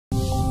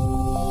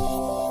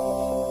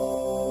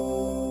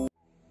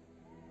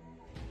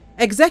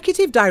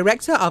Executive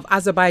Director of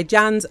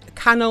Azerbaijan's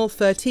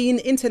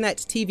Kanal13 internet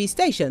TV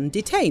station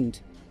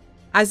detained.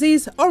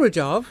 Aziz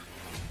Orujov,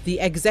 the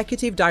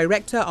Executive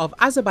Director of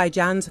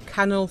Azerbaijan's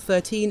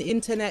Kanal13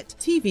 internet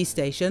TV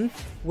station,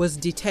 was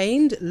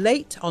detained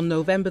late on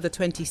November the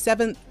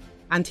 27th,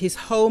 and his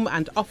home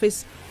and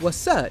office were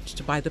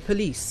searched by the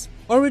police.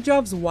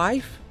 Orujov's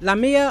wife,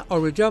 Lamiya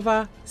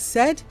Orujova,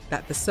 said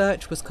that the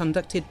search was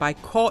conducted by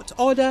court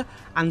order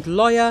and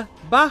lawyer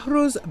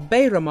Bahruz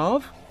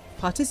Bayramov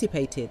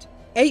participated.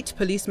 8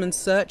 policemen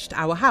searched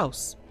our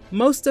house.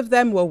 Most of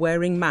them were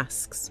wearing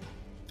masks.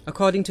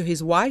 According to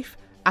his wife,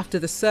 after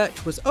the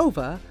search was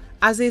over,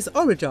 Aziz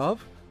Orujov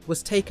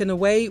was taken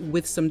away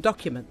with some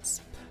documents.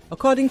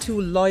 According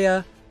to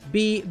lawyer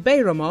B.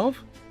 Bayramov,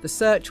 the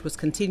search was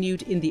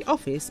continued in the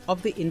office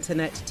of the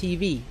internet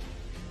TV.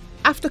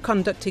 After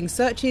conducting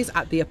searches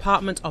at the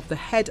apartment of the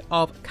head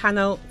of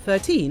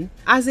Kanal13,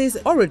 Aziz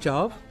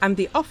Orujov, and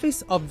the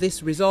office of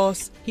this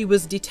resource, he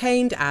was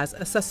detained as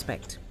a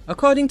suspect.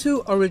 According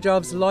to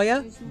Orujov's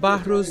lawyer,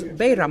 Bahruz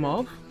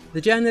Bayramov,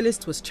 the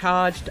journalist was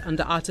charged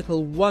under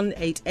Article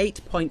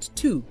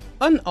 188.2,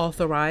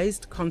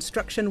 unauthorized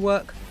construction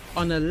work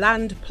on a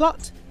land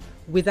plot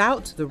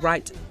without the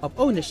right of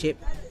ownership,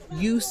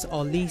 use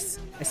or lease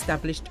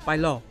established by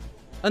law.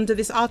 Under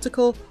this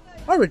article,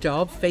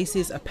 Orujov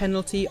faces a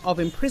penalty of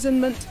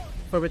imprisonment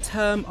for a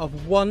term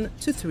of 1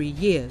 to 3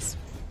 years.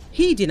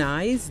 He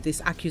denies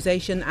this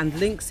accusation and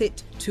links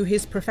it to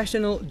his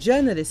professional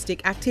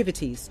journalistic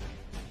activities.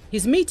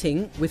 His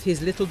meeting with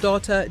his little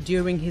daughter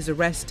during his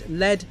arrest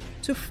led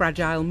to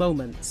fragile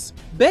moments.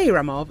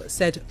 Bayramov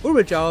said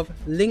Orujov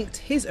linked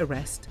his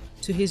arrest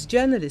to his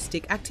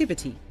journalistic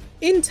activity.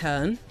 In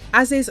turn,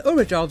 Aziz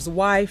Orujov's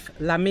wife,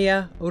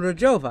 Lamiya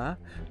Orujova,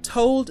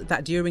 told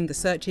that during the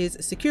searches,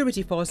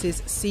 security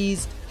forces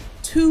seized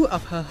 2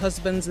 of her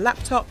husband's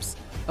laptops,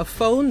 a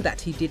phone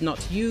that he did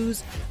not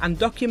use, and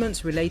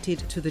documents related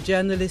to the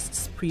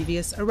journalist's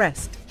previous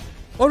arrest.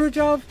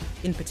 Orujov,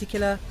 in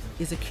particular,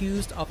 is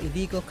accused of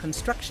illegal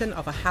construction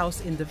of a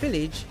house in the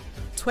village,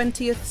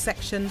 20th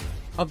section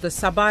of the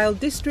Sabail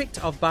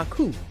district of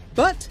Baku.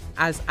 But,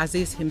 as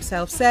Aziz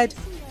himself said,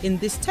 in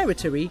this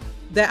territory,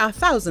 there are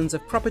thousands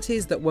of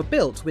properties that were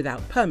built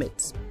without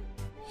permits.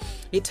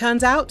 It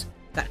turns out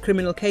that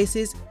criminal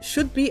cases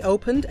should be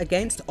opened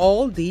against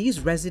all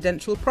these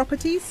residential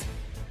properties,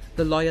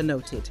 the lawyer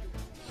noted.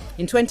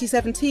 In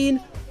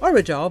 2017,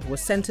 Orujov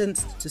was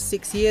sentenced to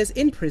 6 years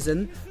in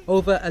prison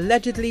over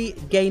allegedly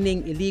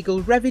gaining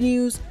illegal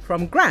revenues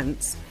from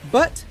grants,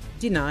 but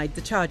denied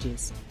the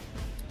charges.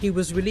 He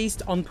was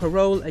released on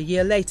parole a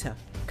year later.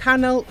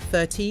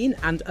 Kanal13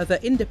 and other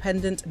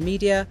independent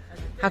media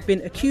have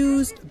been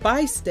accused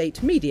by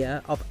state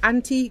media of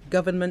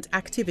anti-government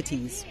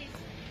activities.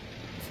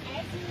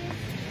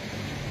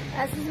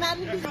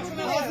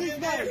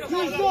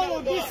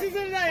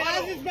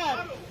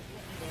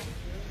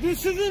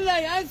 This isn't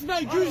like, that's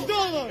my $100.